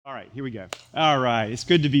All right, here we go. All right, it's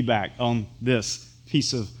good to be back on this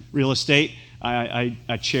piece of real estate.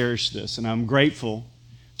 I cherish this, and I'm grateful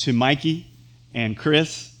to Mikey and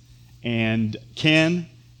Chris and Ken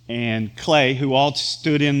and Clay, who all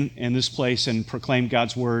stood in this place and proclaimed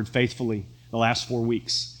God's word faithfully the last 4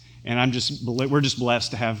 weeks. And we're just blessed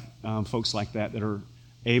to have folks like that are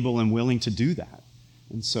able and willing to do that.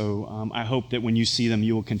 And so I hope that when you see them,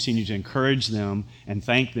 you will continue to encourage them and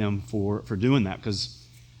thank them for doing that, because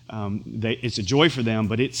it's a joy for them,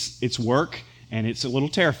 but it's work, and it's a little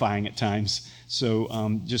terrifying at times. So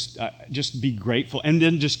just be grateful, and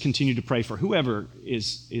then just continue to pray for whoever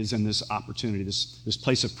is in this opportunity, this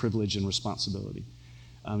place of privilege and responsibility.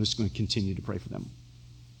 I'm just going to continue to pray for them.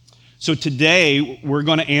 So today we're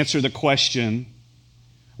going to answer the question,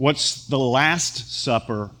 what's the Last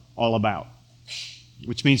Supper all about?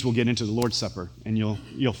 Which means we'll get into the Lord's Supper, and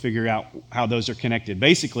you'll figure out how those are connected.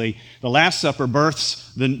 Basically, the Last Supper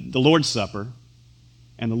births the Lord's Supper,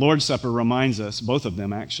 and the Lord's Supper reminds us, both of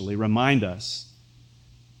them actually, remind us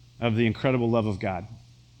of the incredible love of God.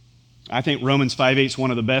 I think Romans 5:8 is one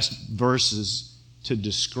of the best verses to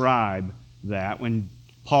describe that, when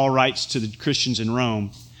Paul writes to the Christians in Rome,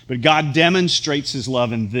 but God demonstrates his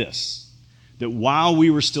love in this, that while we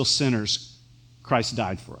were still sinners, Christ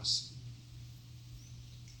died for us.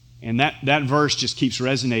 And that verse just keeps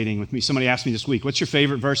resonating with me. Somebody asked me this week, what's your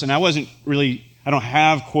favorite verse? And I don't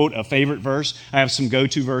have, quote, a favorite verse. I have some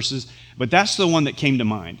go-to verses, but that's the one that came to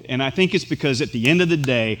mind. And I think it's because at the end of the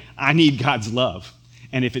day, I need God's love.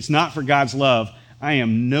 And if it's not for God's love, I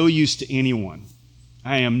am no use to anyone.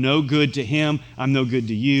 I am no good to him. I'm no good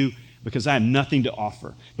to you, because I have nothing to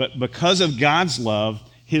offer. But because of God's love,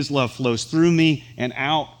 his love flows through me and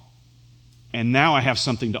out, and now I have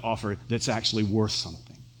something to offer that's actually worth something.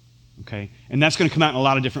 Okay? And that's going to come out in a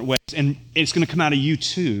lot of different ways. And it's going to come out of you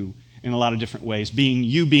too in a lot of different ways. Being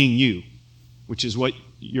you, which is what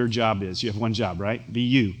your job is. You have one job, right? Be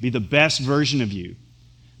you. Be the best version of you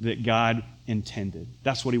that God intended.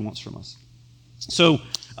 That's what he wants from us. So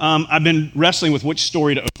I've been wrestling with which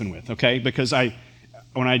story to open with, okay? Because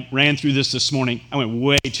when I ran through this morning, I went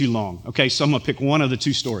way too long. Okay, so I'm going to pick one of the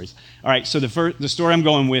two stories. All right, so the story I'm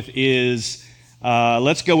going with is...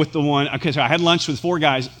 let's go with the one. Okay, so I had lunch with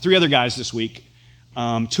three other guys this week,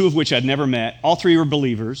 two of which I'd never met. All three were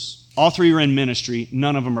believers. All three were in ministry.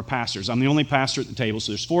 None of them are pastors. I'm the only pastor at the table,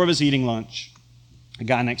 so there's four of us eating lunch. A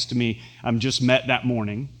guy next to me I've just met that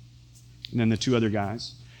morning, and then the two other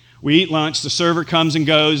guys. We eat lunch. The server comes and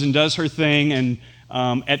goes and does her thing, and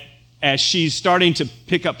as she's starting to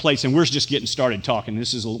pick up plates, and we're just getting started talking.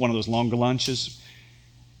 This is one of those longer lunches.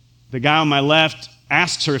 The guy on my left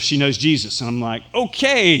asks her if she knows Jesus, and I'm like,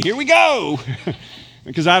 okay, here we go,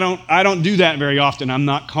 because I don't do that very often. I'm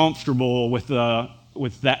not comfortable with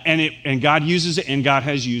that, and God uses it, and God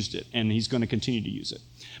has used it, and he's going to continue to use it.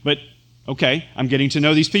 But okay, I'm getting to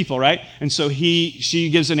know these people, right? And so she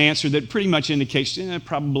gives an answer that pretty much indicates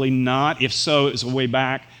probably not. If so, it was a way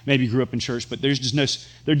back, maybe grew up in church, but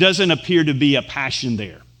there doesn't appear to be a passion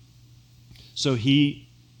there. So he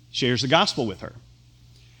shares the gospel with her,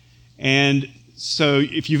 and so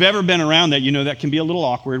if you've ever been around that, you know that can be a little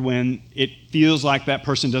awkward when it feels like that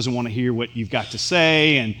person doesn't want to hear what you've got to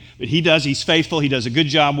say, but he does. He's faithful. He does a good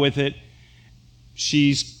job with it.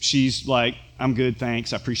 She's like, I'm good,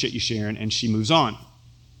 thanks. I appreciate you sharing, and she moves on.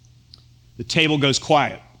 The table goes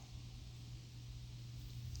quiet.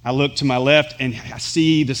 I look to my left, and I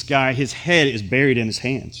see this guy. His head is buried in his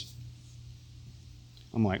hands.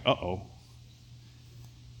 I'm like, uh-oh.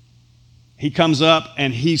 He comes up,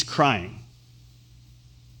 and he's crying.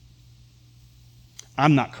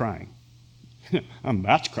 I'm not crying. I'm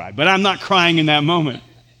about to cry, but I'm not crying in that moment,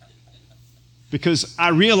 because I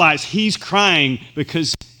realize he's crying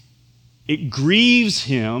because it grieves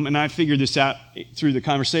him, and I figured this out through the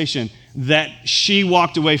conversation, that she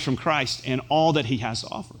walked away from Christ and all that he has to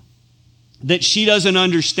offer. That she doesn't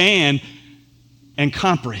understand and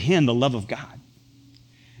comprehend the love of God.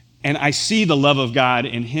 And I see the love of God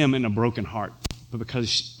in him in a broken heart, but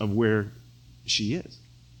because of where she is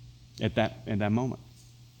at that moment.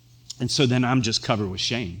 And so then I'm just covered with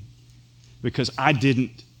shame, because I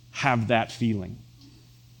didn't have that feeling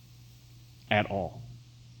at all.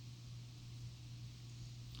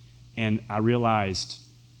 And I realized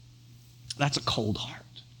that's a cold heart,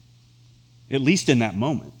 at least in that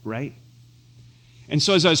moment, right? And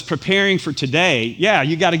so as I was preparing for today,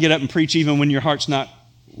 you got to get up and preach even when your heart's not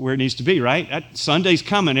where it needs to be, right? That Sunday's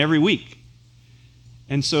coming every week.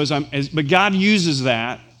 And so but God uses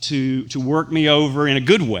that to work me over in a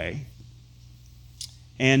good way,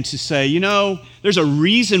 and to say, there's a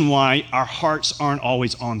reason why our hearts aren't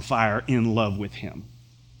always on fire in love with him.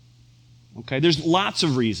 Okay, there's lots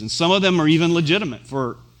of reasons. Some of them are even legitimate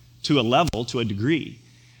to a level, to a degree.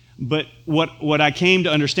 But what I came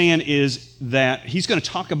to understand is that he's going to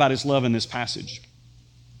talk about his love in this passage.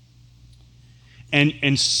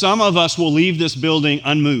 And some of us will leave this building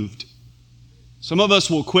unmoved. Some of us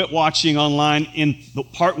will quit watching online in the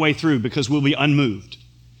partway through because we'll be unmoved.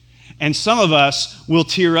 And some of us will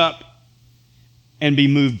tear up and be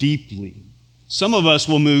moved deeply. Some of us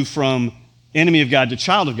will move from enemy of God to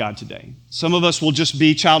child of God today. Some of us will just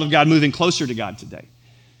be child of God moving closer to God today.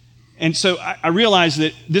 And so I realize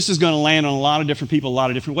that this is going to land on a lot of different people, a lot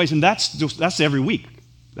of different ways. And that's every week.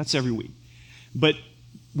 That's every week. But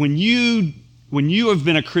when you have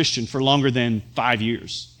been a Christian for longer than 5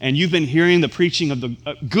 years, and you've been hearing the preaching of the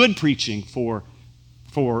good preaching for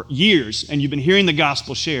years, and you've been hearing the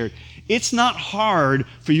gospel shared, it's not hard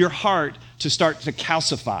for your heart to start to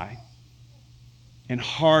calcify and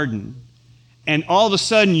harden. And all of a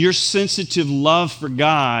sudden, your sensitive love for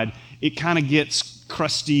God, it kind of gets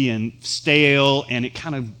crusty and stale, and it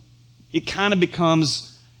kind of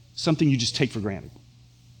becomes something you just take for granted.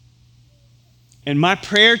 And my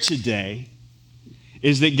prayer today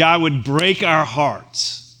is that God would break our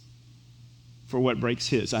hearts for what breaks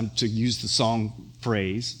his. I'm to use the song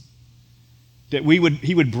phrase. That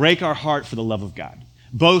he would break our heart for the love of God.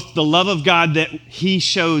 Both the love of God that he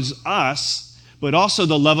shows us, but also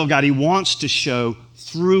the love of God he wants to show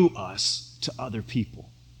through us to other people.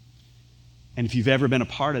 And if you've ever been a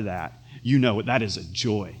part of that, you know that is a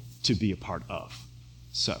joy to be a part of.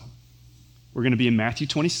 So, we're going to be in Matthew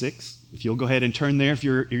 26. If you'll go ahead and turn there, if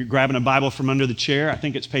you're grabbing a Bible from under the chair, I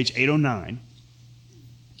think it's page 809.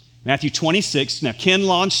 Matthew 26. Now, Ken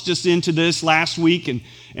launched us into this last week,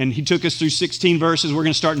 and he took us through 16 verses. We're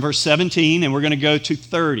going to start in verse 17, and we're going to go to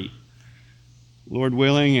 30. Lord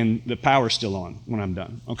willing, and the power's still on when I'm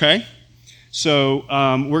done, okay? So,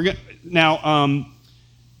 we're going now.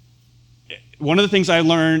 One of the things I'm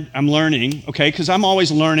learning, okay, because I'm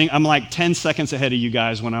always learning. I'm like 10 seconds ahead of you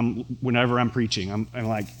guys whenever I'm preaching.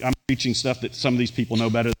 I'm preaching stuff that some of these people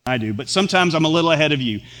know better than I do, but sometimes I'm a little ahead of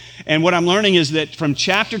you. And what I'm learning is that from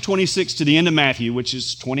chapter 26 to the end of Matthew, which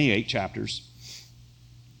is 28 chapters,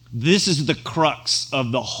 this is the crux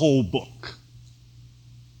of the whole book.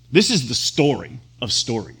 This is the story of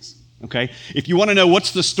stories, okay? If you want to know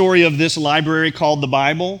what's the story of this library called the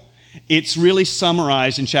Bible, it's really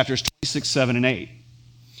summarized in chapters 26, 7, and 8.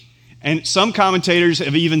 And some commentators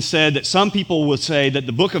have even said that some people will say that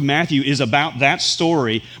the book of Matthew is about that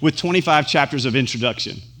story with 25 chapters of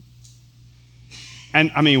introduction.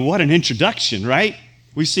 And I mean, what an introduction, right?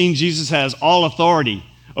 We've seen Jesus has all authority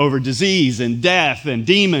over disease and death and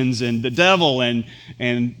demons and the devil and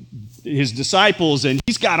his disciples, and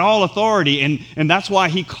he's got all authority, and that's why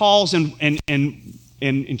he calls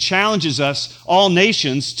and challenges us, all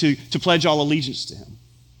nations, to pledge all allegiance to him.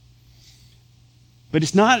 But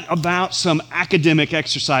it's not about some academic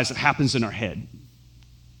exercise that happens in our head.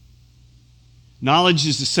 Knowledge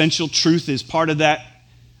is essential. Truth is part of that.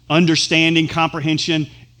 Understanding, comprehension,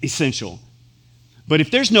 essential. But if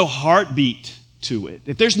there's no heartbeat to it,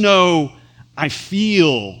 if there's no I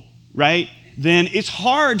feel, right, then it's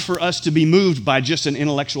hard for us to be moved by just an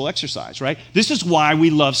intellectual exercise, right? This is why we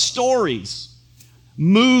love stories,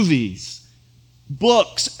 movies,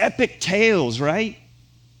 books, epic tales, right?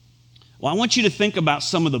 Well, I want you to think about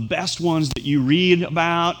some of the best ones that you read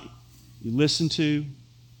about, you listen to,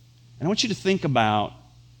 and I want you to think about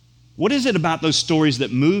what is it about those stories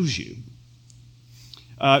that moves you.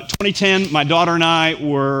 2010, my daughter and I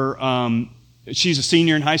were, she's a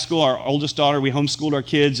senior in high school, our oldest daughter. We homeschooled our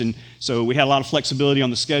kids, and so we had a lot of flexibility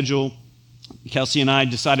on the schedule. Kelsey and I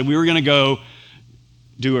decided we were going to go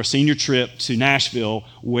do our senior trip to Nashville,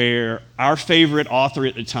 where our favorite author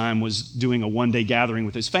at the time was doing a one-day gathering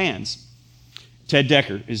with his fans. Ted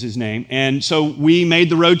Decker is his name. And so we made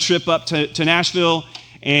the road trip up to Nashville,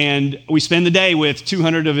 and we spend the day with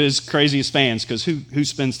 200 of his craziest fans, because who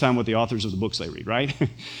spends time with the authors of the books they read, right?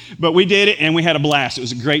 But we did it, and we had a blast. It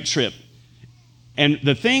was a great trip. And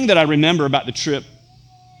the thing that I remember about the trip,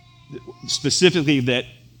 specifically that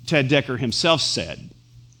Ted Decker himself said,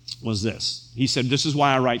 was this. He said, this is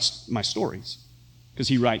why I write my stories, because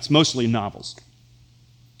he writes mostly novels.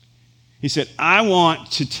 He said, I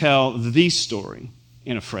want to tell the story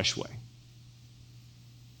in a fresh way.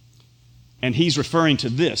 And he's referring to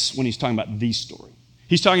this when he's talking about the story.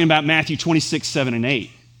 He's talking about Matthew 26, 7, and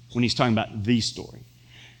 8 when he's talking about the story.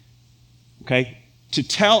 Okay? To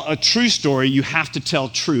tell a true story, you have to tell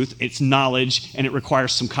truth. It's knowledge, and it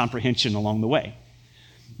requires some comprehension along the way.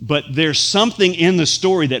 But there's something in the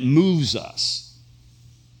story that moves us,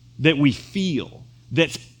 that we feel,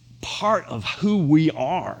 that's part of who we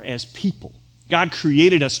are as people. God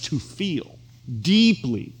created us to feel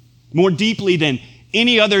deeply, more deeply than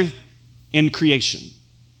any other in creation.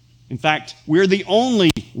 In fact, we're the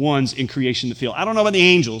only ones in creation that feel. I don't know about the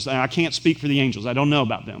angels. I can't speak for the angels. I don't know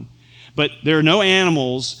about them. But there are no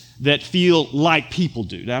animals that feel like people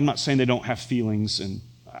do. Now, I'm not saying they don't have feelings, and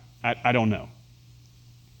I don't know.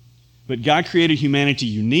 But God created humanity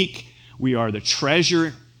unique. We are the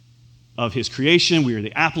treasure of his creation. We are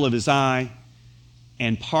the apple of his eye.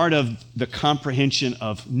 And part of the comprehension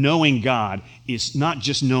of knowing God is not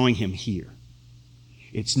just knowing him here.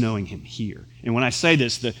 It's knowing him here. And when I say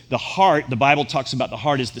this, the heart, the Bible talks about the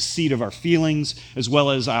heart is the seat of our feelings, as well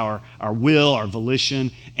as our will, our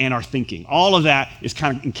volition, and our thinking. All of that is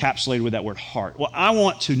kind of encapsulated with that word heart. Well, I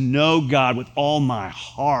want to know God with all my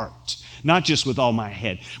heart, not just with all my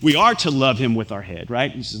head. We are to love him with our head,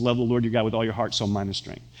 right? He says, love the Lord your God with all your heart, soul, mind, and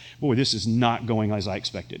strength. Boy, this is not going as I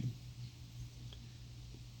expected.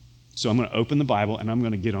 So I'm going to open the Bible and I'm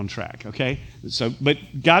going to get on track, okay? But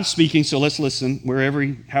God's speaking, so let's listen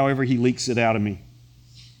however he leaks it out of me.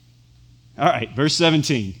 All right, verse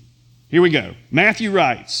 17. Here we go. Matthew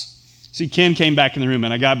writes. See, Ken came back in the room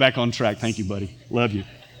and I got back on track. Thank you, buddy. Love you.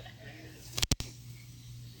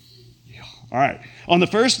 All right. On the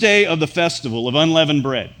first day of the festival of unleavened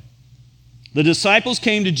bread, the disciples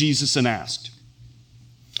came to Jesus and asked,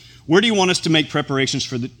 "Where do you want us to make preparations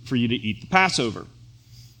for you to eat the Passover?"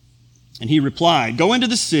 And he replied, "Go into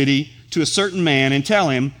the city to a certain man and tell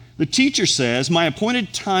him, 'The teacher says, my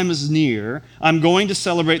appointed time is near. I'm going to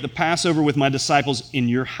celebrate the Passover with my disciples in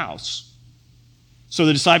your house.'" So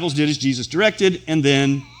the disciples did as Jesus directed and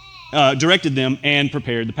then directed them and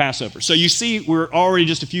prepared the Passover. So you see, we're already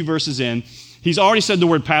just a few verses in. He's already said the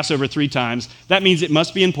word Passover 3 times. That means it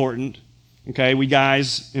must be important. Okay, we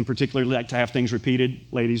guys in particular like to have things repeated.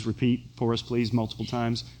 Ladies, repeat for us, please, multiple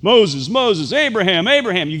times. Moses, Moses, Abraham,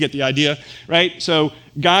 Abraham. You get the idea, right? So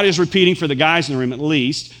God is repeating for the guys in the room at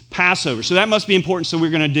least, Passover. So that must be important, so we're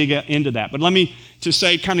going to dig into that. But let me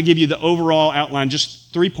kind of give you the overall outline,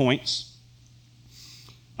 just 3 points.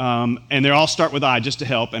 And they all start with I, just to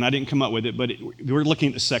help, and I didn't come up with it, but we're looking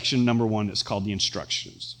at the section number 1 that's called the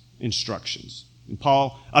instructions. Instructions.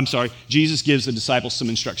 And Jesus gives the disciples some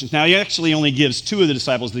instructions. Now, he actually only gives 2 of the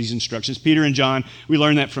disciples these instructions, Peter and John. We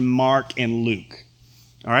learned that from Mark and Luke.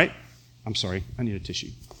 All right? I'm sorry, I need a tissue.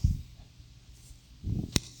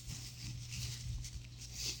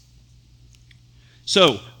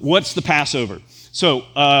 So, what's the Passover? So,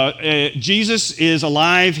 Jesus is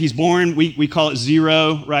alive. He's born, we call it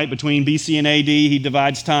 0, right? Between BC and AD, he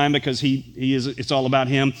divides time because it's all about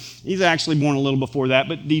him. He's actually born a little before that,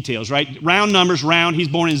 but details, right? Round numbers, he's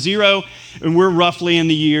born in 0, and we're roughly in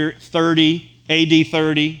the year 30, AD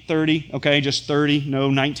 30, okay? Just 30, no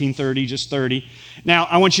 1930, just 30. Now,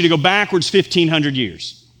 I want you to go backwards 1,500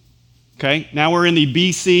 years, okay? Now we're in the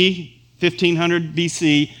BC, 1500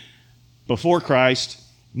 BC, before Christ.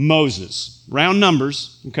 Moses, round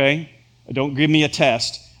numbers, okay? Don't give me a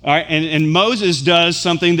test. All right, and Moses does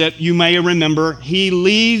something that you may remember. He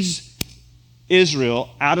leads Israel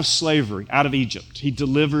out of slavery, out of Egypt. He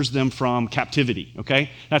delivers them from captivity, okay?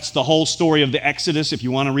 That's the whole story of the Exodus. If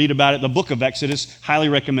you want to read about it, the book of Exodus, highly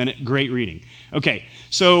recommend it. Great reading. Okay,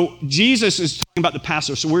 so Jesus is talking about the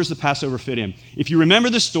Passover. So where's the Passover fit in? If you remember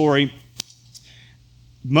the story,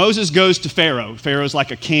 Moses goes to Pharaoh. Pharaoh's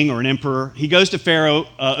like a king or an emperor. He goes to Pharaoh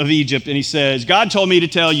of Egypt and he says, "God told me to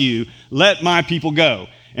tell you, let my people go."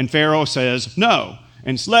 And Pharaoh says, "No."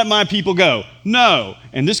 And "Let my people go." "No."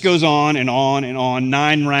 And this goes on and on and on,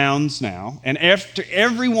 9 rounds now. And after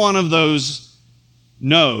every one of those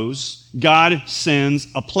no's, God sends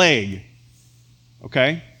a plague.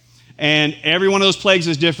 Okay? And every one of those plagues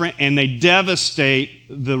is different, and they devastate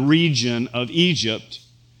the region of Egypt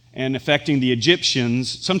and affecting the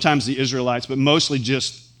Egyptians, sometimes the Israelites, but mostly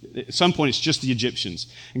at some point it's just the Egyptians.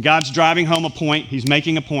 And God's driving home a point. He's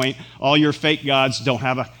making a point. All your fake gods they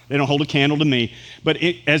don't hold a candle to me. But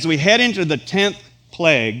as we head into the 10th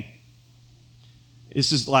plague,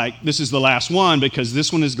 this is the last one, because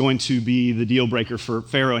this one is going to be the deal breaker for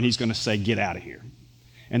Pharaoh, and he's going to say, "Get out of here."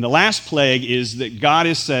 And the last plague is that God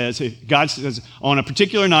says on a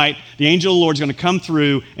particular night, the angel of the Lord is going to come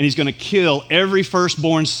through and he's going to kill every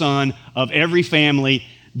firstborn son of every family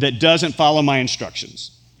that doesn't follow my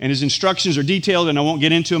instructions. And his instructions are detailed, and I won't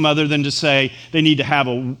get into them other than to say they need to have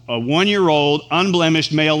a 1-year-old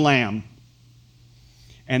unblemished male lamb.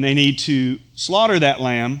 And they need to slaughter that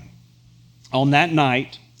lamb on that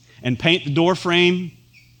night and paint the doorframe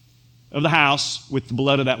of the house with the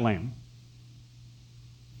blood of that lamb.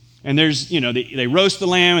 And there's, they roast the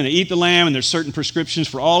lamb and they eat the lamb, and there's certain prescriptions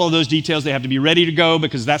for all of those details. They have to be ready to go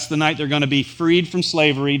because that's the night they're going to be freed from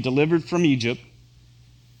slavery, delivered from Egypt.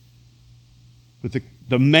 But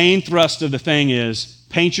the main thrust of the thing is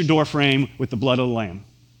paint your doorframe with the blood of the lamb.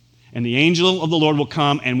 And the angel of the Lord will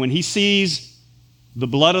come, and when he sees the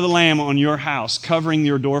blood of the lamb on your house covering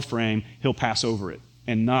your doorframe, he'll pass over it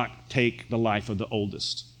and not take the life of the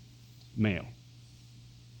oldest male.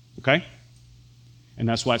 Okay? And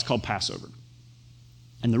that's why it's called Passover.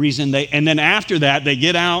 And the reason and then after that, they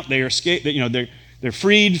get out, they escape, they're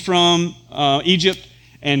freed from Egypt,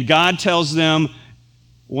 and God tells them,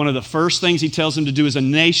 one of the first things he tells them to do as a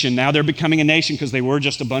nation, now they're becoming a nation because they were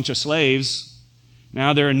just a bunch of slaves.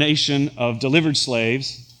 Now they're a nation of delivered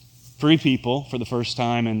slaves, free people for the first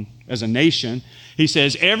time and as a nation. He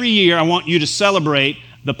says, every year I want you to celebrate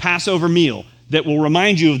the Passover meal that will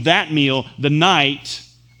remind you of that meal the night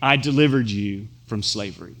I delivered you from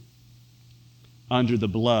slavery under the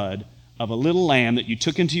blood of a little lamb that you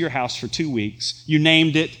took into your house for 2 weeks. You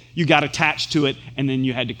named it, you got attached to it, and then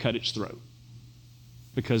you had to cut its throat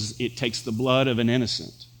because it takes the blood of an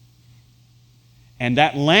innocent. And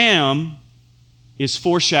that lamb is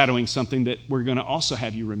foreshadowing something that we're going to also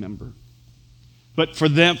have you remember. But for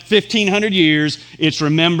them, 1,500 years, it's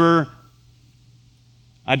remember,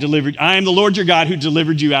 I am the Lord your God who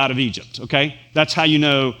delivered you out of Egypt, okay? That's how you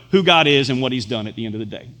know who God is and what he's done at the end of the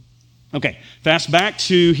day. Okay, fast back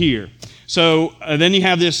to here. So then you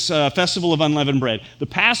have this festival of unleavened bread. The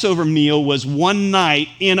Passover meal was one night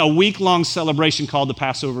in a week-long celebration called the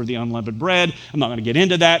Passover of the unleavened bread. I'm not going to get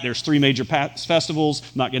into that. There's 3 major festivals.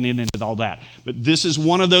 I'm not getting into all that. But this is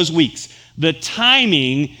one of those weeks. The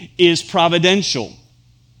timing is providential.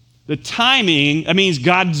 The timing, that means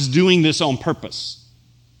God's doing this on purpose.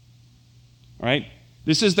 All right?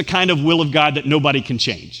 This is the kind of will of God that nobody can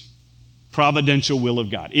change. Providential will of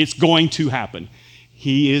God. It's going to happen.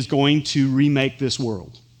 He is going to remake this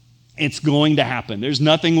world. It's going to happen. There's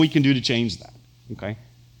nothing we can do to change that, okay?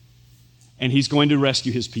 And he's going to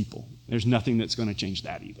rescue his people. There's nothing that's going to change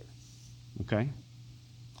that either, okay?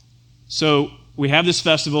 So we have this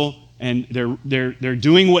festival, and they're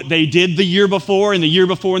doing what they did the year before, and the year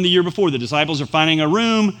before, and the year before. The disciples are finding a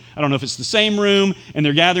room. I don't know if it's the same room, and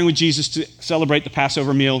they're gathering with Jesus to celebrate the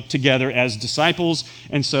Passover meal together as disciples.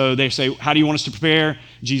 And so they say, how do you want us to prepare?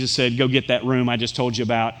 Jesus said, go get that room I just told you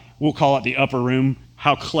about. We'll call it the upper room.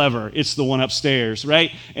 How clever. It's the one upstairs,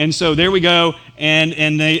 right? And so there we go,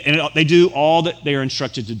 and they do all that they are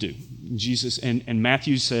instructed to do. Jesus, and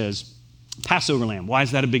Matthew says, Passover lamb. Why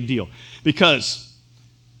is that a big deal? Because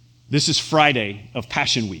this is Friday of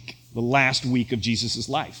Passion Week, the last week of Jesus'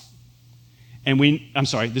 life. And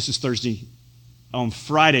this is Thursday. On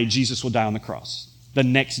Friday, Jesus will die on the cross. The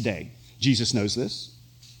next day. Jesus knows this.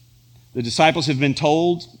 The disciples have been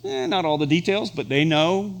told, not all the details, but they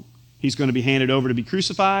know he's going to be handed over to be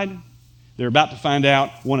crucified. They're about to find out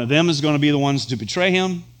one of them is going to be the ones to betray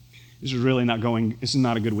him. This is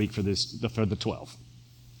not a good week for the 12.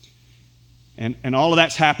 And all of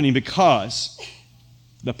that's happening because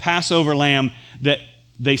the Passover lamb that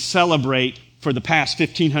they celebrate for the past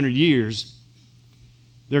 1,500 years,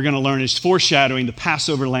 they're going to learn is foreshadowing the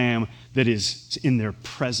Passover lamb that is in their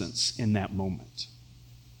presence in that moment.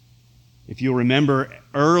 If you'll remember,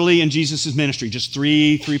 early in Jesus' ministry, just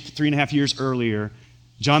three and a half years earlier,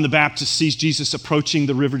 John the Baptist sees Jesus approaching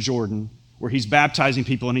the River Jordan, where he's baptizing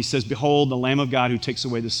people, and he says, behold, the Lamb of God who takes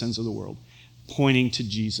away the sins of the world. Pointing to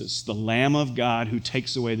Jesus, the Lamb of God who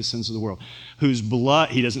takes away the sins of the world, whose blood,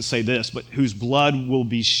 he doesn't say this, but whose blood will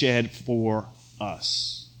be shed for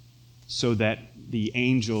us, so that the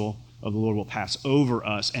angel of the Lord will pass over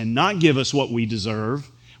us and not give us what we deserve,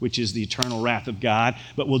 which is the eternal wrath of God,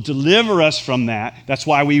 but will deliver us from that. That's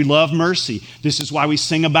why we love mercy. This is why we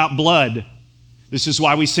sing about blood. This is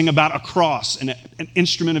why we sing about a cross and an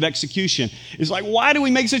instrument of execution. It's like, why do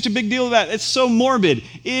we make such a big deal of that? It's so morbid.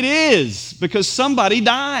 It is because somebody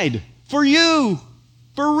died for you,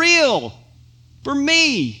 for real, for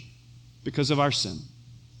me, because of our sin.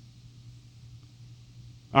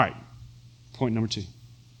 All right, point number 2.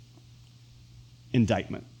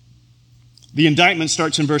 Indictment. The indictment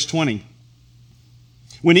starts in verse 20.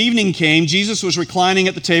 When evening came, Jesus was reclining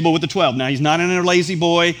at the table with the 12. Now, he's not in a lazy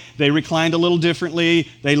boy. They reclined a little differently.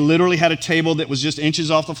 They literally had a table that was just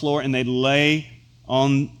inches off the floor, and they'd lay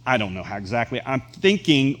on, I don't know how exactly, I'm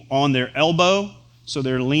thinking on their elbow. So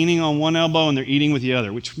they're leaning on one elbow and they're eating with the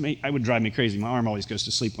other, which would drive me crazy. My arm always goes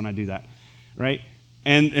to sleep when I do that, right?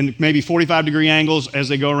 And maybe 45-degree angles as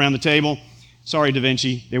they go around the table. Sorry, Da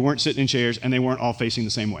Vinci, they weren't sitting in chairs and they weren't all facing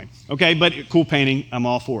the same way. Okay, but cool painting, I'm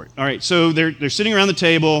all for it. All right, so they're sitting around the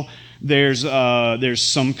table, There's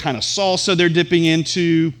some kind of salsa they're dipping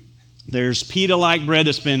into. There's pita-like bread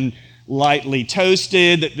that's been lightly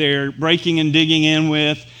toasted that they're breaking and digging in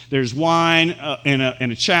with. There's wine in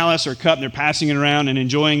a chalice or cup, and they're passing it around and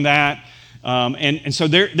enjoying that. And so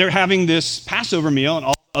they're having this Passover meal and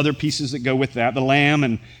all other pieces that go with that, the lamb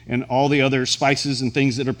and all the other spices and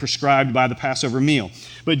things that are prescribed by the Passover meal.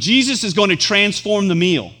 But Jesus is going to transform the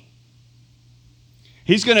meal.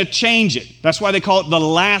 He's going to change it. That's why they call it the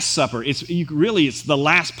Last Supper. It's the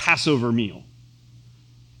last Passover meal.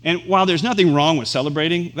 And while there's nothing wrong with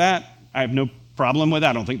celebrating that, I have no problem with that.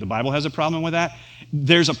 I don't think the Bible has a problem with that.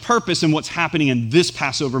 There's a purpose in what's happening in this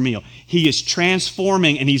Passover meal. He is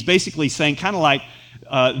transforming, and he's basically saying, kind of like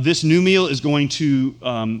this new meal is going to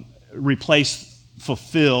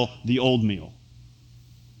fulfill the old meal.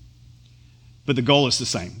 But the goal is the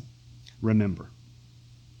same. Remember.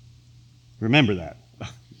 Remember that.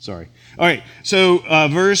 Sorry. All right, so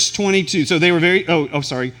verse 22. So they were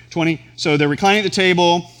 20. So they're reclining at the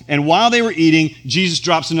table, and while they were eating, Jesus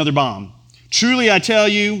drops another bomb. Truly I tell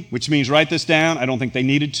you, which means write this down. I don't think they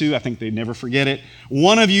needed to. I think they'd never forget it.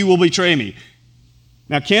 One of you will betray me.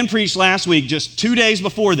 Now, Ken preached last week, just 2 days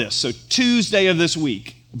before this, so Tuesday of this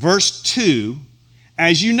week. Verse 2,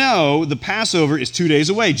 as you know, the Passover is 2 days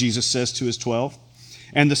away, Jesus says to his 12,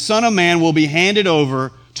 and the Son of Man will be handed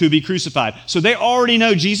over to be crucified. So they already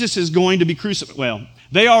know Jesus is going to be crucified. Well,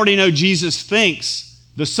 they already know Jesus thinks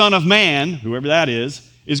the Son of Man, whoever that is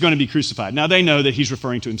going to be crucified. Now, they know that he's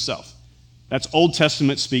referring to himself. That's Old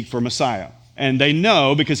Testament speak for Messiah. And they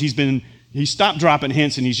know because he stopped dropping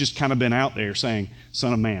hints and he's just kind of been out there saying,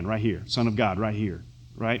 Son of Man, right here. Son of God, right here.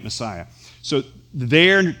 Right? Messiah. So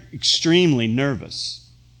they're extremely nervous.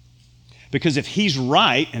 Because if he's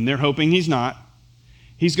right, and they're hoping he's not,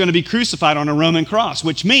 he's going to be crucified on a Roman cross,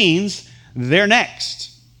 which means they're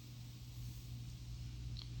next.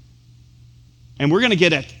 And we're going to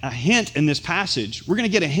get a hint in this passage. We're going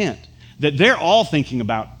to get a hint that they're all thinking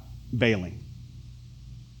about bailing.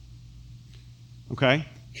 Okay?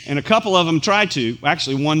 And a couple of them try to.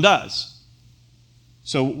 Actually, one does.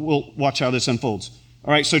 So we'll watch how this unfolds.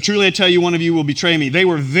 All right, so truly I tell you, one of you will betray me. They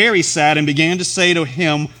were very sad and began to say to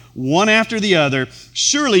him, one after the other,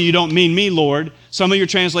 surely you don't mean me, Lord. Some of your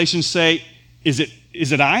translations say, is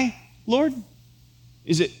it I, Lord?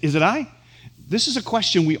 Is it I? This is a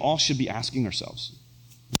question we all should be asking ourselves.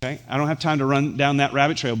 Okay? I don't have time to run down that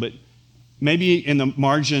rabbit trail, but maybe in the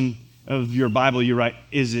margin of your Bible you write,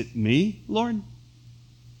 is it me, Lord?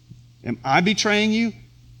 Am I betraying you?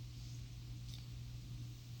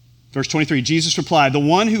 Verse 23, Jesus replied, the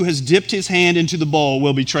one who has dipped his hand into the bowl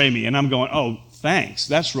will betray me. And I'm going, oh, thanks.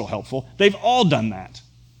 That's real helpful. They've all done that.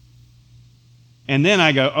 And then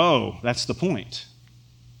I go, oh, that's the point.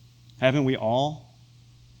 Haven't we all?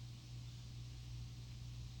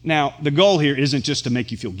 Now, the goal here isn't just to make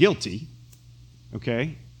you feel guilty,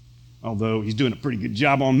 okay? Although he's doing a pretty good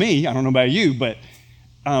job on me. I don't know about you, but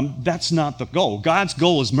that's not the goal. God's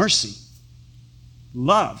goal is mercy,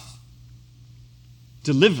 love,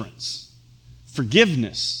 deliverance,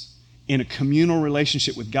 forgiveness in a communal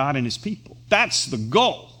relationship with God and his people. That's the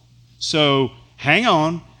goal. So hang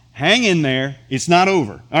on, hang in there. It's not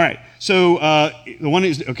over. All right. So the one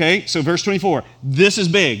is, okay, so verse 24. This is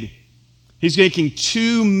big. He's making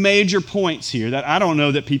two major points here that I don't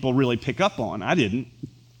know that people really pick up on. I didn't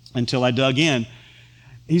until I dug in.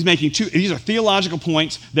 He's making these are theological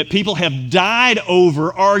points that people have died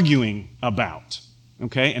over arguing about.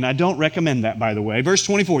 Okay, and I don't recommend that, by the way. Verse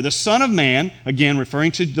 24, the Son of Man, again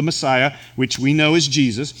referring to the Messiah, which we know is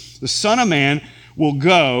Jesus, the Son of Man will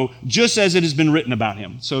go just as it has been written about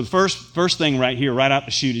him. So the first thing right here, right out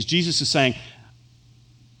the chute, is Jesus is saying,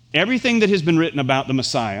 everything that has been written about the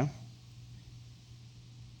Messiah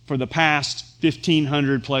for the past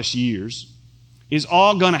 1,500 plus years is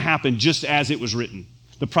all going to happen just as it was written.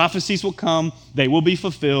 The prophecies will come, they will be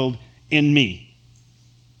fulfilled in me.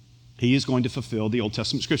 He is going to fulfill the Old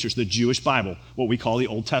Testament scriptures, the Jewish Bible, what we call the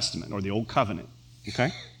Old Testament or the Old Covenant. Okay?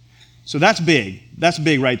 So that's big. That's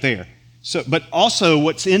big right there. So, but also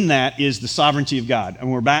what's in that is the sovereignty of God.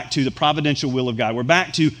 And we're back to the providential will of God. We're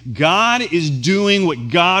back to God is doing what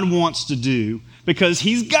God wants to do because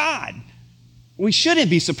he's God. We shouldn't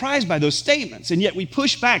be surprised by those statements, and yet we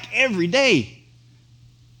push back every day.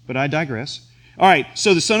 But I digress. All right,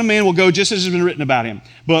 so the Son of Man will go just as has been written about him.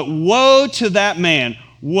 But woe to that man.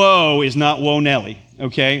 Woe is not woe Nelly,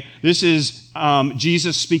 okay? This is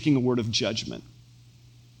Jesus speaking a word of judgment.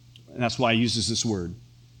 And that's why he uses this word.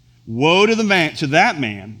 Woe to that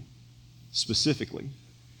man, specifically,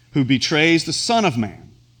 who betrays the Son of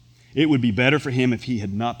Man. It would be better for him if he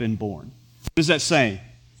had not been born. What does that say?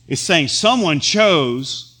 It's saying someone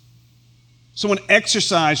chose Someone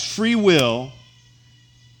exercised free will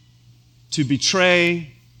to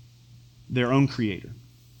betray their own creator.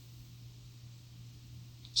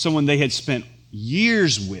 Someone they had spent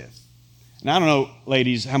years with. And I don't know,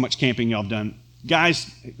 ladies, how much camping y'all have done. Guys,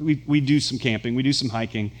 we do some camping, we do some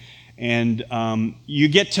hiking, and you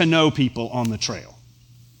get to know people on the trail,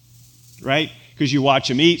 right? Because you watch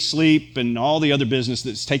them eat, sleep, and all the other business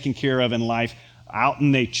that's taken care of in life out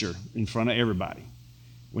in nature in front of everybody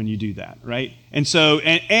when you do that, right? And so,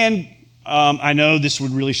 I know this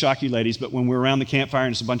would really shock you ladies, but when we're around the campfire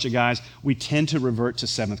and it's a bunch of guys, we tend to revert to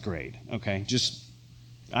 7th grade, okay?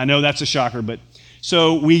 I know that's a shocker, but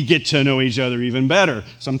so we get to know each other even better.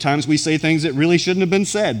 Sometimes we say things that really shouldn't have been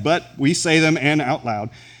said, but we say them and out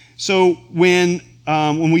loud. So when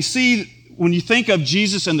you think of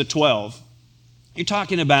Jesus and the 12, you're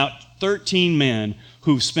talking about 13 men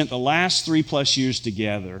who've spent the last 3+ years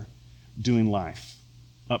together doing life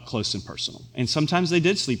up close and personal. And sometimes they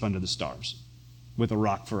did sleep under the stars with a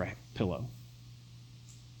rock for a pillow.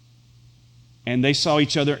 And they saw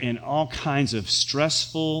each other in all kinds of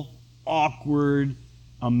stressful, awkward,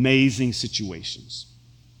 amazing situations.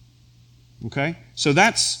 Okay? So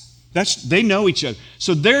that's they know each other.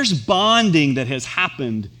 So there's bonding that has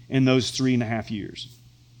happened in those 3.5 years.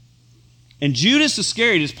 And Judas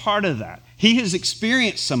Iscariot is part of that. He has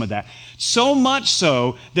experienced some of that. So much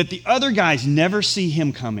so that the other guys never see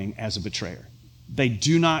him coming as a betrayer. They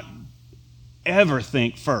do not ever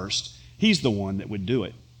think first, he's the one that would do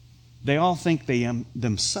it. They all think they am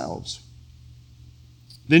themselves.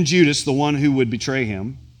 Then Judas, the one who would betray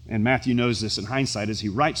him, and Matthew knows this in hindsight as he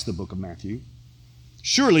writes the book of Matthew,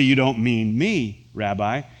 surely you don't mean me,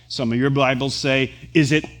 Rabbi. Some of your Bibles say,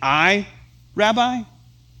 is it I, Rabbi?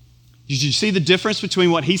 Did you see the difference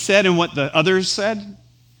between what he said and what the others said?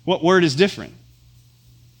 What word is different?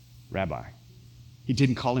 Rabbi. He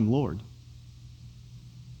didn't call him Lord.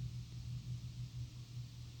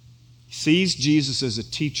 He sees Jesus as a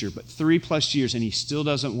teacher, but 3+ years and he still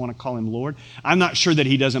doesn't want to call him Lord. I'm not sure that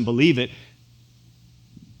he doesn't believe it,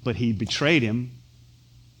 but he betrayed him.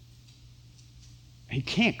 He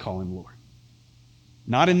can't call him Lord.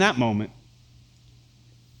 Not in that moment.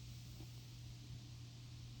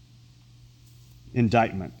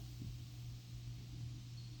 Indictment.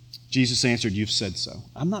 Jesus answered, you've said so.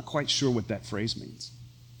 I'm not quite sure what that phrase means.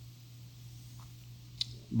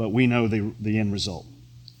 But we know the end result.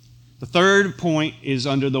 The third point is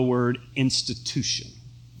under the word institution,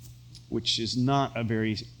 which is not a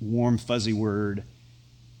very warm, fuzzy word,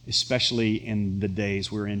 especially in the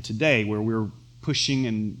days we're in today, where we're pushing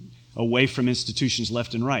and away from institutions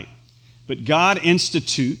left and right. But God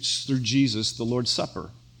institutes, through Jesus, the Lord's Supper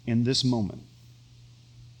in this moment.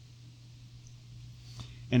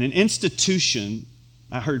 And an institution,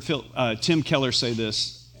 I heard Tim Keller say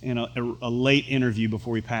this in a late interview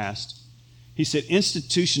before he passed. He said,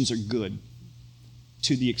 institutions are good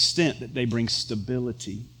to the extent that they bring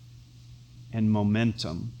stability and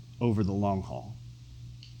momentum over the long haul.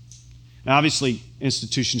 Now, obviously,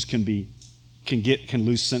 institutions can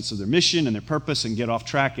lose sense of their mission and their purpose and get off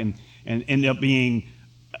track and end up being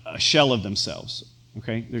a shell of themselves.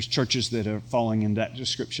 Okay, there's churches that are falling in that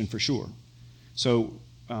description for sure. So,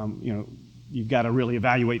 you've got to really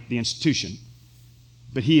evaluate the institution.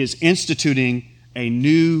 But he is instituting a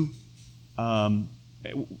new, some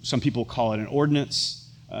people call it an ordinance,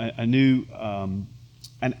 an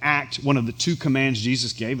act, one of the 2 commands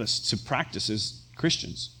Jesus gave us to practice as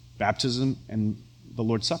Christians, baptism and the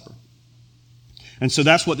Lord's Supper. And so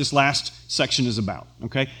that's what this last section is about,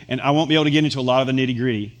 okay? And I won't be able to get into a lot of the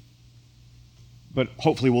nitty-gritty, but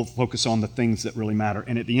hopefully we'll focus on the things that really matter.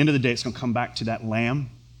 And at the end of the day, it's going to come back to that Lamb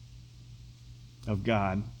of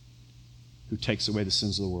God who takes away the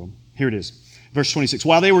sins of the world. Here it is. Verse 26.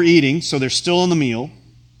 While they were eating, so they're still on the meal,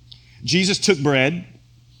 Jesus took bread,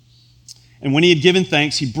 and when he had given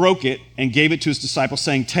thanks, he broke it and gave it to his disciples,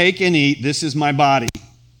 saying, take and eat, this is my body.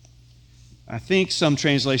 I think some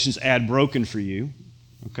translations add broken for you,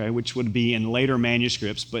 okay, which would be in later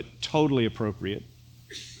manuscripts, but totally appropriate.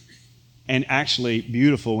 And actually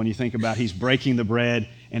beautiful when you think about he's breaking the bread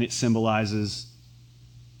and it symbolizes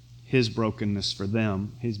his brokenness for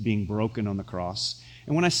them, his being broken on the cross.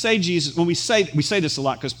 And when I say Jesus, we say this a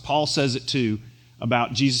lot because Paul says it too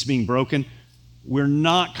about Jesus being broken. We're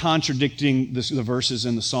not contradicting the verses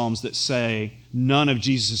in the Psalms that say none of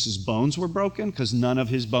Jesus' bones were broken, because none of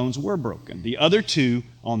his bones were broken. The other 2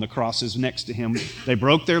 on the crosses next to him, they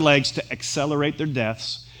broke their legs to accelerate their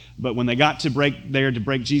deaths. But when they got to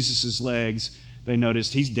break Jesus' legs, they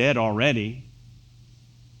noticed he's dead already.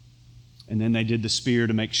 And then they did the spear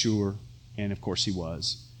to make sure, and of course he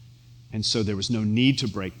was. And so there was no need to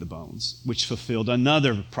break the bones, which fulfilled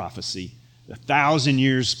another prophecy 1,000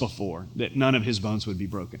 years before, that none of his bones would be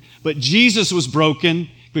broken. But Jesus was broken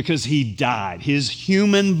because he died. His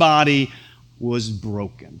human body was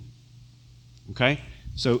broken. Okay?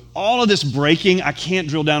 So all of this breaking, I can't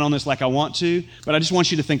drill down on this like I want to, but I just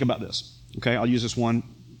want you to think about this. Okay? I'll use this one.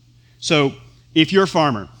 So if you're a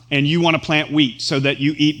farmer and you want to plant wheat so that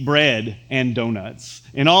you eat bread and donuts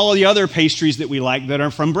and all of the other pastries that we like that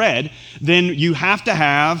are from bread, then you have to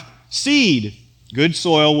have seed. Good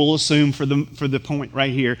soil, we'll assume for the point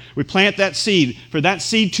right here. We plant that seed. For that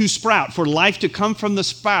seed to sprout, for life to come from the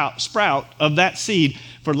sprout of that seed,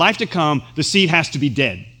 for life to come, the seed has to be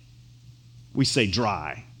dead. We say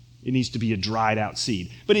dry. It needs to be a dried out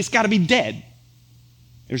seed. But it's got to be dead.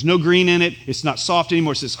 There's no green in it. It's not soft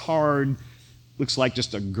anymore. It's this hard, looks like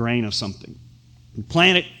just a grain of something. We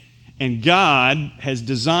plant it, and God has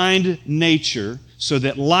designed nature so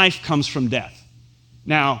that life comes from death.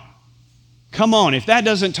 Now, come on, if that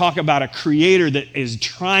doesn't talk about a creator that is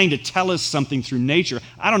trying to tell us something through nature,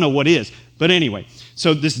 I don't know what is. But anyway,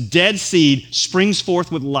 so this dead seed springs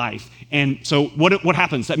forth with life. And so what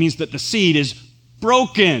happens? That means that the seed is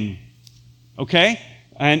broken. Okay?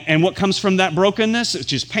 And what comes from that brokenness? It's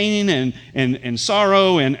just pain and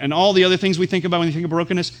sorrow and all the other things we think about when you think of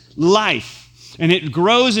brokenness. Life. And it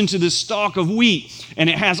grows into this stalk of wheat. And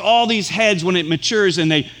it has all these heads when it matures.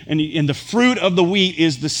 And the fruit of the wheat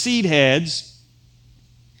is the seed heads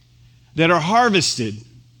that are harvested.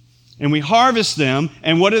 And we harvest them.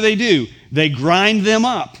 And what do? They grind them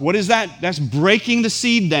up. What is that? That's breaking the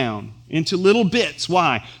seed down into little bits.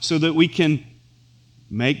 Why? So that we can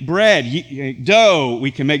make bread, dough.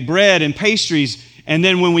 We can make bread and pastries. And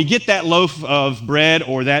then when we get that loaf of bread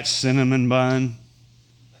or that cinnamon bun,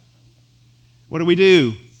 what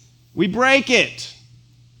do? We break it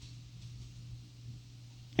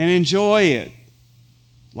and enjoy it.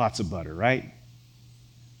 Lots of butter, right?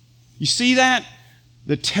 You see that?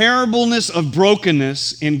 The terribleness of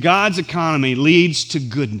brokenness in God's economy leads to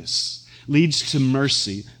goodness, leads to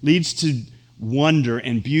mercy, leads to wonder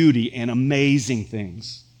and beauty and amazing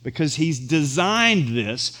things. Because He's designed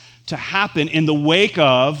this to happen in the wake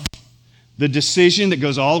of the decision that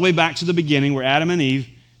goes all the way back to the beginning where Adam and Eve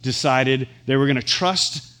decided they were going to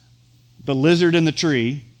trust the lizard in the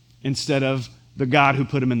tree instead of the God who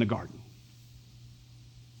put them in the garden.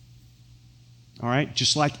 All right?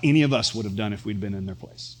 Just like any of us would have done if we'd been in their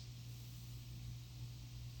place.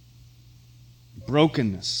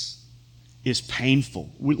 Brokenness is painful.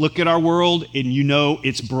 We look at our world and you know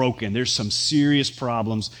it's broken. There's some serious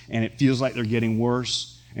problems and it feels like they're getting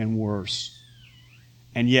worse and worse.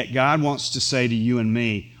 And yet God wants to say to you and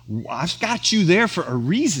me, I've got you there for a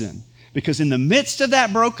reason. Because in the midst of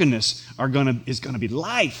that brokenness is going to be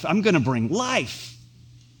life. I'm going to bring life.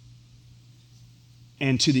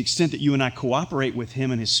 And to the extent that you and I cooperate with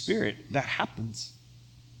Him and His Spirit, that happens.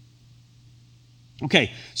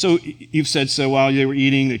 Okay, so you've said, so while they were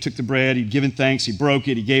eating, they took the bread, He'd given thanks, He broke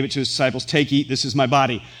it, He gave it to His disciples. Take, eat, this is my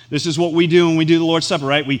body. This is what we do when we do the Lord's Supper,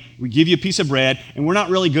 right? We give you a piece of bread, and we're not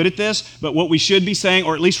really good at this, but what we should be saying,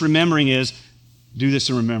 or at least remembering is, do this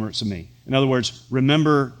in remembrance of me. In other words,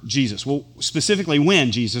 remember Jesus. Well, specifically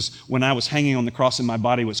when, Jesus? When I was hanging on the cross and my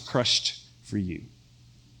body was crushed for you.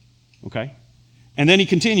 Okay? And then He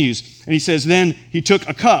continues, and He says, then He took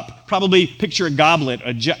a cup, probably picture a goblet,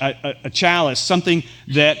 a chalice, something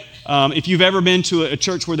that if you've ever been to a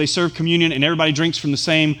church where they serve communion and everybody drinks from the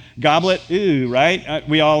same goblet, ooh, right?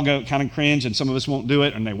 We all go kind of cringe, and some of us won't do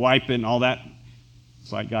it, and they wipe it and all that.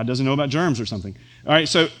 It's like God doesn't know about germs or something. All right,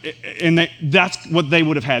 so that's what they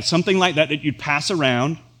would have had, something like that you'd pass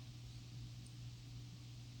around,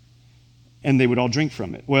 and they would all drink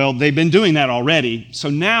from it. Well, they've been doing that already,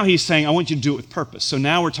 so now He's saying, I want you to do it with purpose. So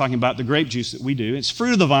now we're talking about the grape juice that we do. It's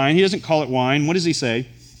fruit of the vine. He doesn't call it wine. What does He say?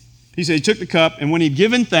 He said He took the cup, and when He'd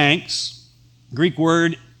given thanks, Greek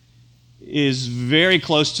word is very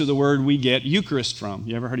close to the word we get Eucharist from.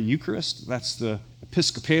 You ever heard of Eucharist? That's the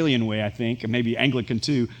Episcopalian way, I think, and maybe Anglican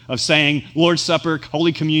too, of saying Lord's Supper,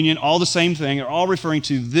 Holy Communion, all the same thing. They're all referring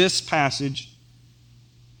to this passage.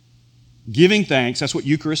 Giving thanks, that's what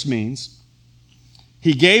Eucharist means.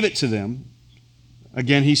 He gave it to them.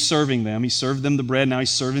 Again, He's serving them. He served them the bread, now He's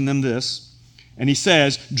serving them this. And He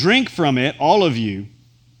says, drink from it, all of you.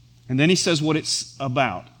 And then He says what it's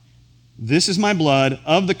about. This is my blood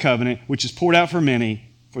of the covenant, which is poured out for many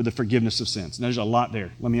for the forgiveness of sins. And there's a lot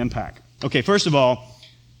there. Let me unpack. Okay, first of all,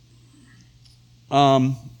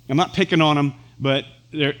 I'm not picking on them, but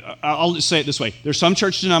I'll just say it this way. There's some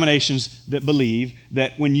church denominations that believe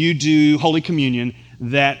that when you do Holy Communion,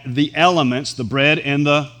 that the elements, the bread and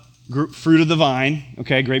the fruit of the vine,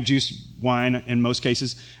 okay, grape juice, wine in most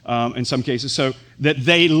cases, in some cases, so that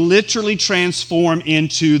they literally transform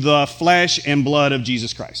into the flesh and blood of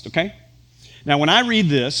Jesus Christ, okay? Now, when I read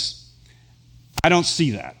this, I don't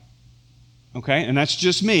see that, okay? And that's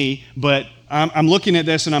just me, but I'm looking at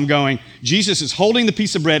this and I'm going, Jesus is holding the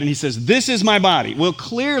piece of bread and he says, this is my body. Well,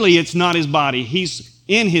 clearly it's not his body. He's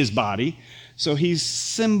in his body. So he's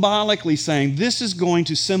symbolically saying, this is going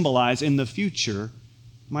to symbolize in the future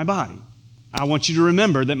my body. I want you to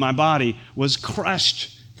remember that my body was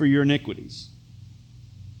crushed for your iniquities.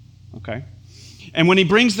 Okay? And when he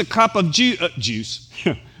brings the cup of juice,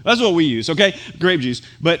 that's what we use, okay? Grape juice.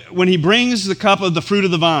 But when he brings the cup of the fruit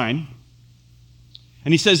of the vine,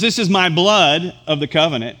 and he says, this is my blood of the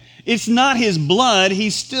covenant, it's not his blood.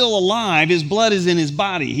 He's still alive. His blood is in his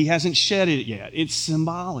body. He hasn't shed it yet. It's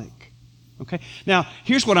symbolic. Okay? Now,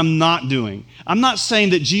 here's what I'm not doing. I'm not saying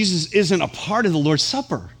that Jesus isn't a part of the Lord's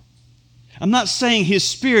Supper. I'm not saying his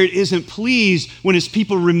Spirit isn't pleased when his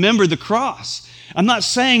people remember the cross. I'm not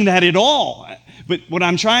saying that at all. But what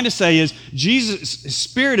I'm trying to say is the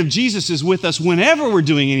Spirit of Jesus is with us whenever we're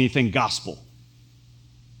doing anything gospel.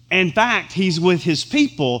 In fact, he's with his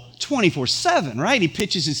people 24/7, right? He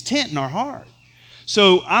pitches his tent in our heart.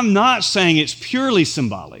 So I'm not saying it's purely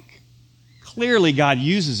symbolic. Clearly, God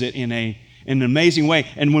uses it in an amazing way.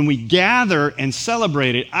 And when we gather and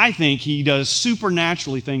celebrate it, I think he does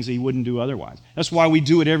supernaturally things that he wouldn't do otherwise. That's why we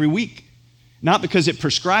do it every week. Not because it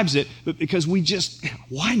prescribes it, but because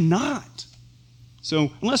why not?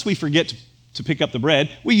 So unless we forget to pick up the bread,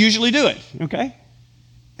 we usually do it, okay?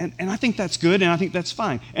 And I think that's good, and I think that's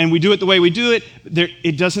fine. And we do it the way we do it.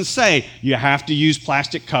 It doesn't say you have to use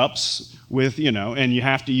plastic cups with, and you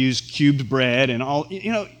have to use cubed bread and all,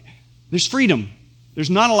 there's freedom. There's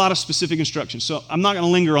not a lot of specific instructions. So I'm not going to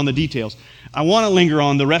linger on the details. I want to linger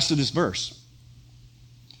on the rest of this verse.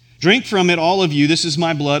 Drink from it, all of you. This is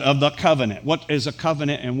my blood of the covenant. What is a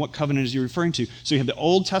covenant and what covenant is he referring to? So you have the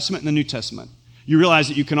Old Testament and the New Testament. You realize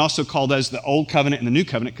that you can also call those the Old Covenant and the New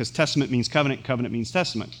Covenant because testament means covenant, covenant means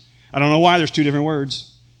testament. I don't know why there's two different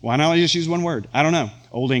words. Why not just use one word? I don't know.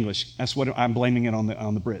 Old English. That's what I'm blaming it on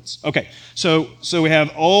the Brits. Okay, so we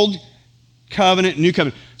have Old Covenant, New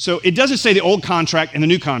Covenant. So it doesn't say the Old Contract and the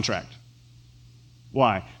New Contract.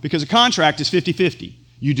 Why? Because a contract is 50-50.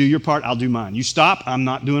 You do your part, I'll do mine. You stop, I'm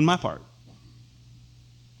not doing my part.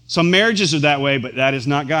 Some marriages are that way, but that is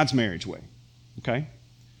not God's marriage way. Okay?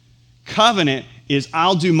 Covenant is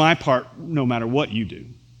I'll do my part no matter what you do.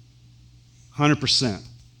 100%.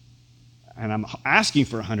 And I'm asking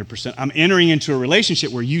for 100%. I'm entering into a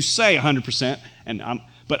relationship where you say 100%,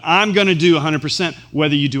 but I'm going to do 100%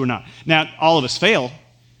 whether you do or not. Now, all of us fail,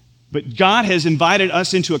 but God has invited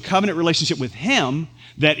us into a covenant relationship with him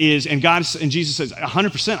that is, and Jesus says,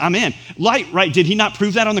 100%, I'm in. Right, did he not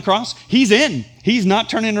prove that on the cross? He's in. He's not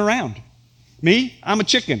turning around. Me, I'm a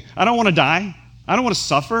chicken. I don't want to die. I don't want to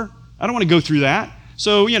suffer. I don't want to go through that.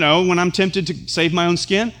 So, when I'm tempted to save my own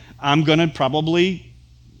skin, I'm going to probably,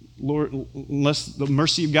 Lord, unless the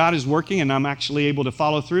mercy of God is working and I'm actually able to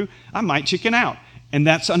follow through, I might chicken out. And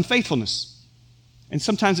that's unfaithfulness. And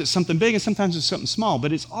sometimes it's something big and sometimes it's something small,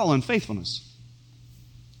 but it's all unfaithfulness.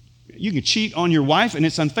 You can cheat on your wife and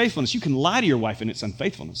it's unfaithfulness. You can lie to your wife and it's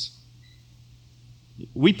unfaithfulness.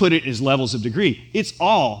 We put it as levels of degree. It's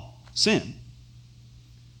all sin.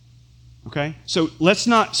 Okay? So this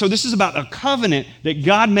is about a covenant that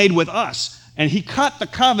God made with us. And he cut the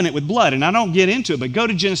covenant with blood. And I don't get into it, but go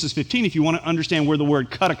to Genesis 15 if you want to understand where the word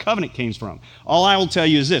cut a covenant came from. All I will tell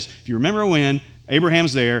you is this. If you remember when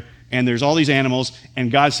Abraham's there and there's all these animals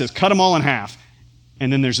and God says, cut them all in half.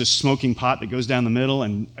 And then there's this smoking pot that goes down the middle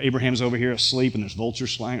and Abraham's over here asleep and there's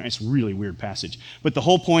vultures flying. It's a really weird passage. But the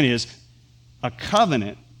whole point is a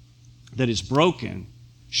covenant that is broken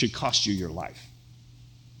should cost you your life.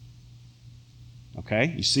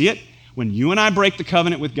 Okay? You see it? When you and I break the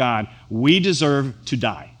covenant with God, we deserve to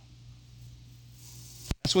die.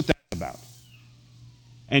 That's what that's about.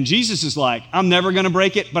 And Jesus is like, I'm never going to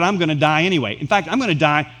break it, but I'm going to die anyway. In fact, I'm going to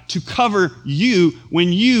die to cover you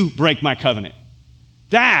when you break my covenant.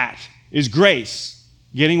 That is grace,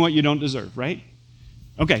 getting what you don't deserve, right?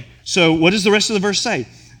 Okay, so what does the rest of the verse say?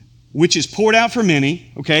 Which is poured out for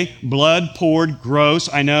many, okay? Blood poured,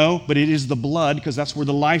 gross, I know, but it is the blood because that's where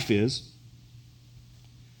the life is.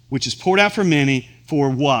 Which is poured out for many for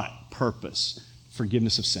what purpose?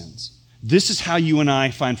 Forgiveness of sins. This is how you and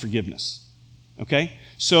I find forgiveness. Okay?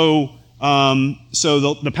 So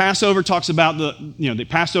the Passover talks about the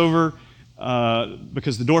Passover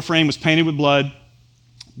because the door frame was painted with blood,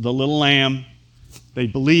 the little lamb. They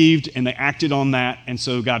believed and they acted on that, and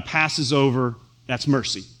so God passes over. That's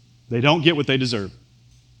mercy. They don't get what they deserve.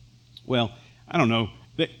 Well, I don't know.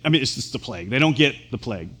 It's just the plague. They don't get the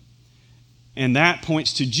plague. And that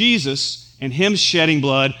points to Jesus and him shedding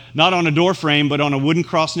blood, not on a door frame, but on a wooden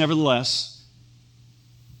cross nevertheless.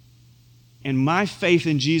 And my faith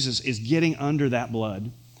in Jesus is getting under that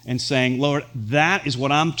blood and saying, Lord, that is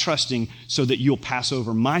what I'm trusting so that you'll pass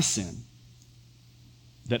over my sin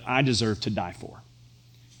that I deserve to die for.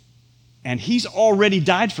 And he's already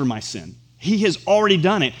died for my sin. He has already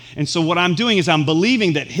done it. And so what I'm doing is I'm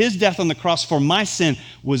believing that his death on the cross for my sin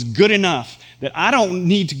was good enough that I don't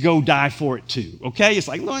need to go die for it too, okay? It's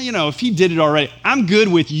like, well, if he did it already, I'm good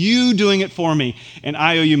with you doing it for me, and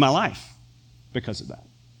I owe you my life because of that.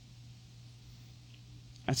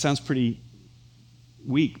 That sounds pretty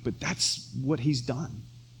weak, but that's what he's done.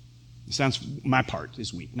 It sounds, my part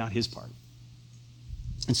is weak, not his part.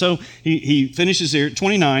 And so he finishes here,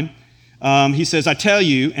 29. He says, I tell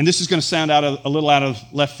you, and this is going to sound a little out of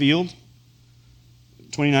left field,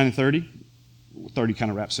 29 and 30. 30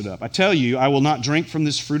 kind of wraps it up. I tell you, I will not drink from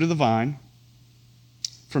this fruit of the vine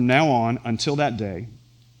from now on until that day.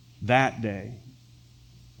 That day.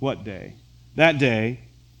 What day? That day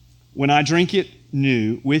when I drink it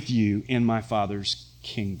new with you in my Father's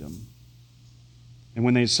kingdom. And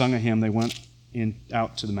when they had sung a hymn, they went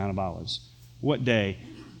out to the Mount of Olives. What day?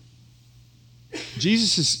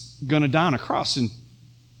 Jesus is going to die on a cross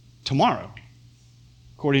tomorrow,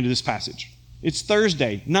 according to this passage. It's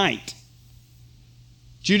Thursday night.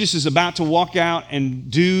 Judas is about to walk out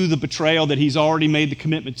and do the betrayal that he's already made the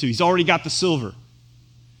commitment to. He's already got the silver.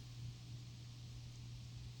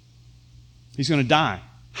 He's going to die.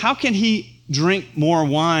 How can he drink more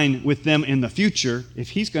wine with them in the future if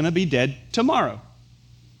he's going to be dead tomorrow?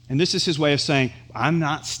 And this is his way of saying, I'm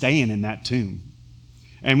not staying in that tomb.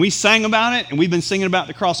 And we sang about it, and we've been singing about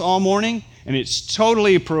the cross all morning, and it's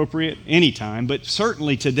totally appropriate anytime, but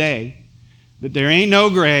certainly today, that there ain't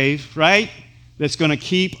no grave, right, that's going to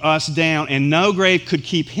keep us down, and no grave could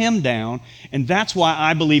keep him down, and that's why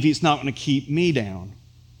I believe he's not going to keep me down.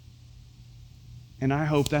 And I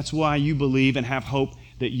hope that's why you believe and have hope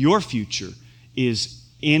that your future is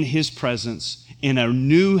in his presence, in a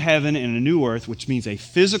new heaven and a new earth, which means a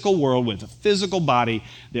physical world with a physical body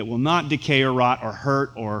that will not decay or rot or hurt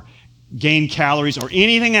or gain calories or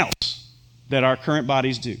anything else that our current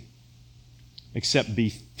bodies do, except be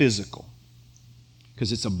physical.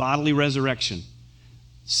 Because it's a bodily resurrection.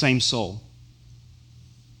 Same soul.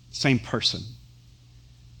 Same person.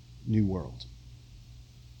 New world.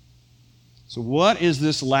 So what is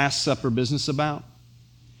this Last Supper business about?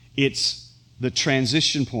 It's the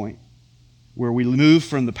transition point where we move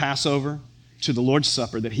from the Passover to the Lord's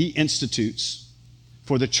Supper that he institutes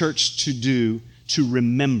for the church to do to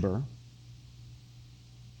remember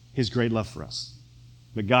his great love for us.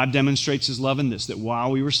 But God demonstrates his love in this, that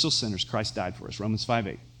while we were still sinners, Christ died for us. Romans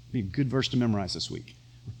 5:8. Be a good verse to memorize this week.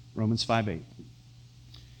 Romans 5:8.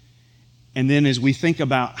 And then as we think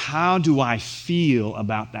about how do I feel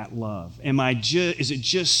about that love? Is it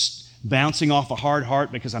just bouncing off a hard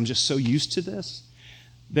heart because I'm just so used to this?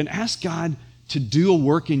 Then ask God to do a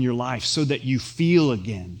work in your life so that you feel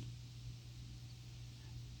again.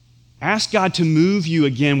 Ask God to move you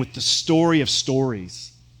again with the story of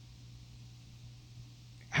stories.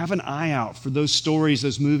 Have an eye out for those stories,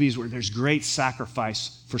 those movies where there's great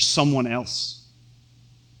sacrifice for someone else.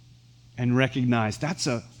 And recognize that's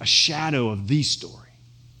a shadow of the story.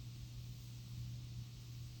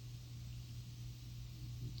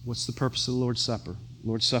 What's the purpose of the Lord's Supper? The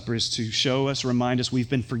Lord's Supper is to show us, remind us we've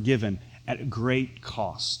been forgiven at a great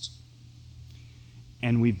cost.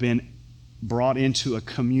 And we've been brought into a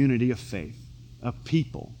community of faith, of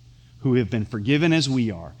people who have been forgiven as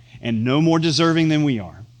we are and no more deserving than we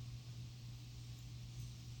are.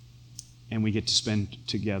 And we get to spend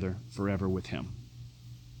together forever with him.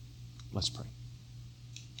 Let's pray.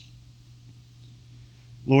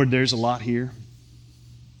 Lord, there's a lot here.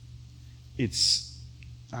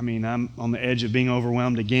 I'm on the edge of being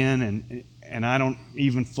overwhelmed again, and I don't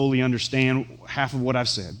even fully understand half of what I've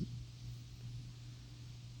said.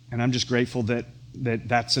 And I'm just grateful that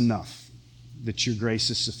that's enough, that your grace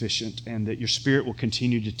is sufficient, and that your Spirit will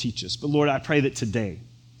continue to teach us. But Lord, I pray that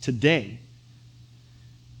today,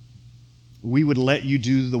 we would let you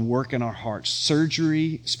do the work in our hearts,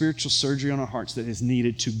 spiritual surgery on our hearts that is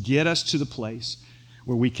needed to get us to the place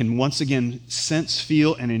where we can once again sense,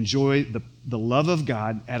 feel, and enjoy the love of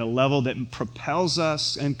God at a level that propels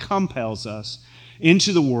us and compels us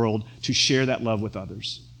into the world to share that love with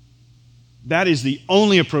others. That is the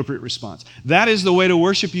only appropriate response. That is the way to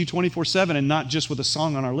worship you 24/7 and not just with a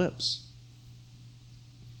song on our lips.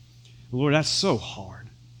 Lord, that's so hard.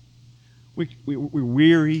 We're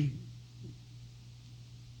weary.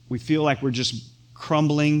 We feel like we're just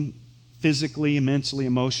crumbling physically, mentally,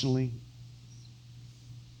 emotionally.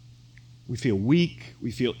 We feel weak.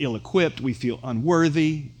 We feel ill-equipped. We feel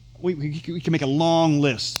unworthy. We can make a long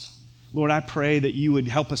list. Lord, I pray that you would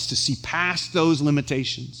help us to see past those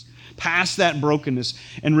limitations, past that brokenness,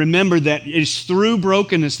 and remember that it's through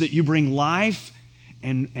brokenness that you bring life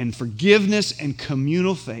and forgiveness and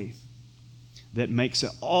communal faith that makes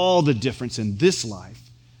all the difference in this life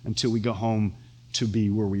until we go home to be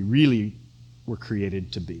where we really were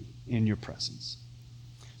created to be, in your presence.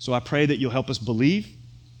 So I pray that you'll help us believe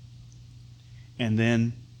and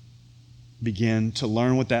then begin to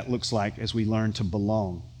learn what that looks like as we learn to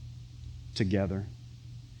belong together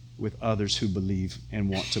with others who believe and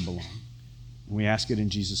want to belong. And we ask it in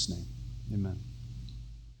Jesus' name. Amen.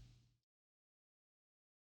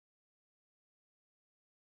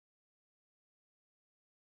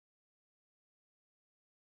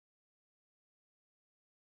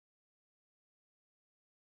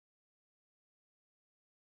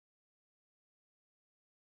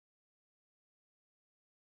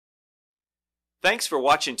 Thanks for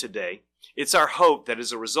watching today. It's our hope that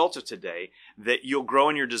as a result of today, that you'll grow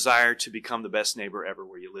in your desire to become the best neighbor ever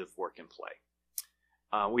where you live, work, and play.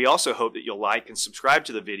 We also hope that you'll like and subscribe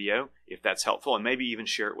to the video if that's helpful, and maybe even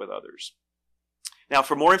share it with others. Now,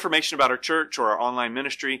 for more information about our church or our online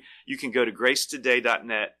ministry, you can go to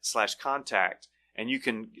gracetoday.net/contact, and you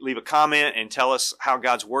can leave a comment and tell us how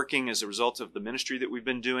God's working as a result of the ministry that we've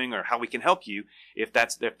been doing, or how we can help you if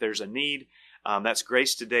there's a need. That's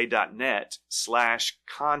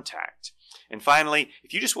gracetoday.net/contact. And finally,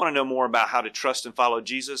 if you just want to know more about how to trust and follow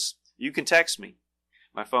Jesus, you can text me.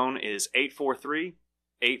 My phone is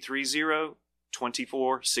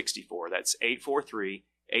 843-830-2464. That's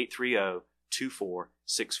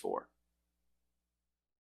 843-830-2464.